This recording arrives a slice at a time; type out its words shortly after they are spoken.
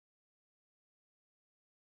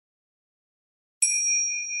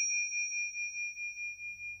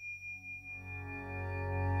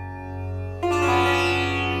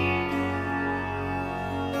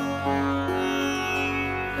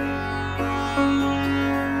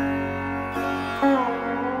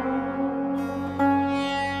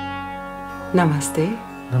Namaste.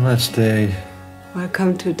 Namaste.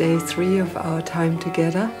 Welcome to day 3 of our time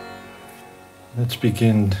together. Let's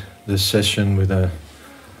begin this session with a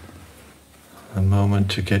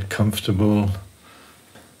moment to get comfortable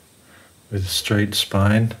with a straight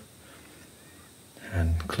spine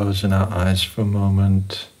and closing our eyes for a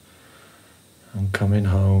moment and coming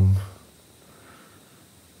home,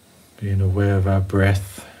 being aware of our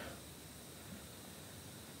breath.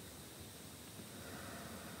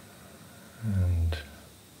 And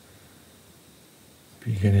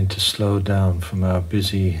beginning to slow down from our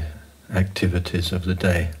busy activities of the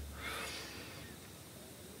day.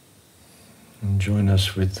 And join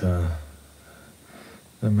us with the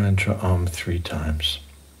mantra Om 3 times.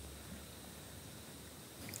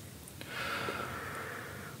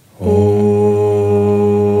 Om.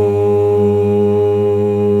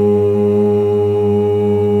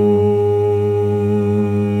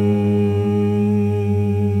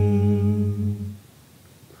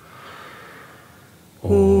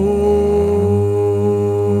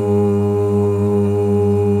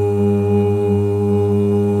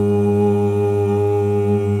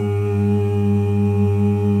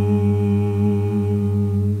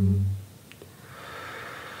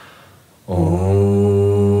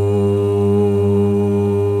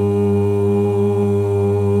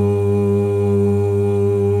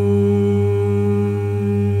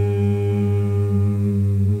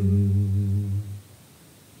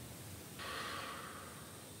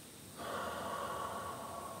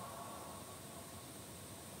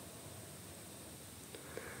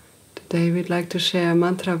 Today we'd like to share a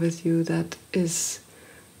mantra with you that is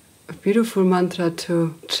a beautiful mantra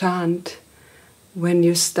to chant when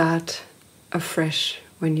you start afresh,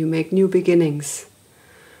 when you make new beginnings.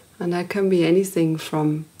 And that can be anything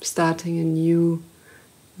from starting a new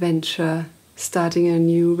venture, starting a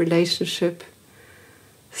new relationship,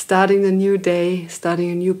 starting a new day,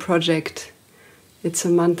 starting a new project. It's a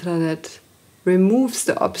mantra that removes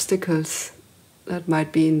the obstacles that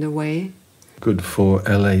might be in the way. Good for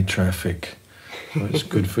LA traffic. So it's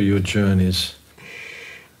good for your journeys.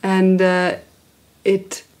 And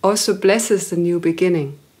it also blesses the new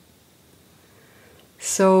beginning.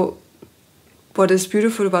 So what is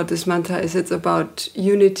beautiful about this mantra is it's about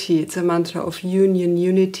unity. It's a mantra of union,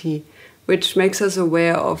 unity, which makes us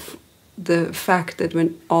aware of the fact that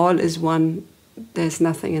when all is one, there's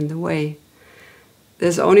nothing in the way.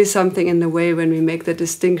 There's only something in the way when we make the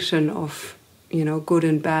distinction of, good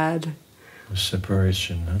and bad.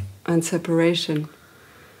 Separation, huh? And separation.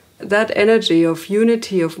 That energy of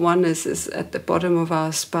unity, of oneness is at the bottom of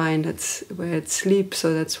our spine. That's where it sleeps,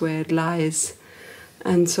 so that's where it lies.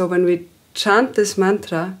 And so when we chant this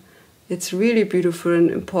mantra, it's really beautiful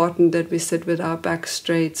and important that we sit with our back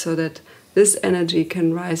straight so that this energy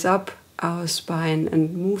can rise up our spine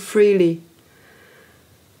and move freely.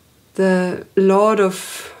 The Lord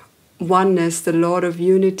of oneness, the Lord of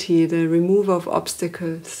unity, the remover of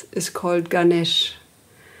obstacles, is called Ganesh.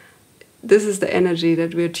 This is the energy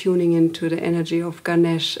that we're tuning into, the energy of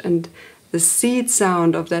Ganesh. And the seed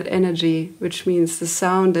sound of that energy, which means the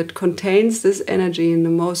sound that contains this energy in the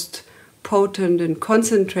most potent and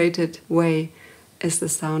concentrated way, is the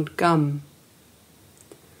sound Gum.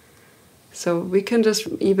 So we can just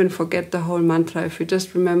even forget the whole mantra. If we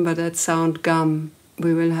just remember that sound Gum,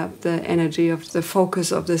 we will have the energy of the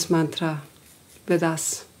focus of this mantra with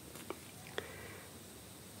us.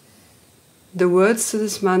 The words to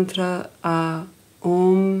this mantra are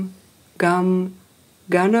Om Gum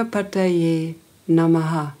Ganapatayei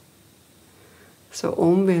Namaha. So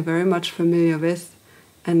Om we're very much familiar with,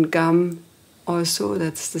 and Gum also,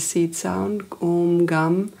 that's the seed sound, Om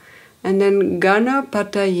Gum. And then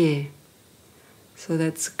Ganapatayei. So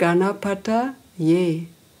that's Ganapatayei.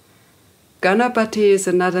 Ganapati is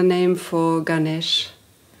another name for Ganesh.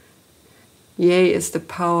 Ye is the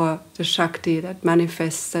power, the Shakti that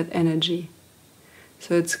manifests that energy.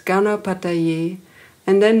 So it's Ganapatayei.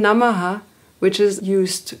 And then Namaha, which is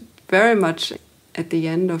used very much at the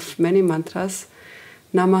end of many mantras.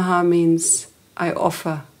 Namaha means I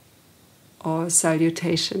offer, or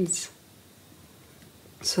salutations.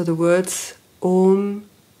 So the words Om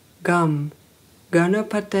Gum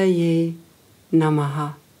Ganapatayei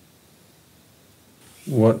Namaha.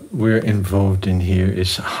 What we're involved in here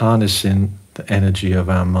is harnessing the energy of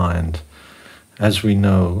our mind. As we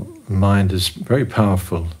know, mind is very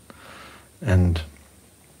powerful and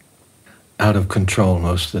out of control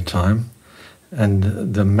most of the time.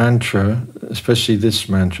 And the mantra, especially this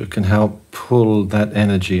mantra, can help pull that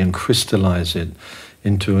energy and crystallize it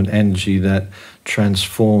into an energy that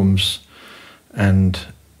transforms and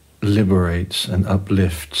liberates and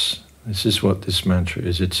uplifts. This is what this mantra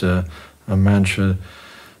is. It's a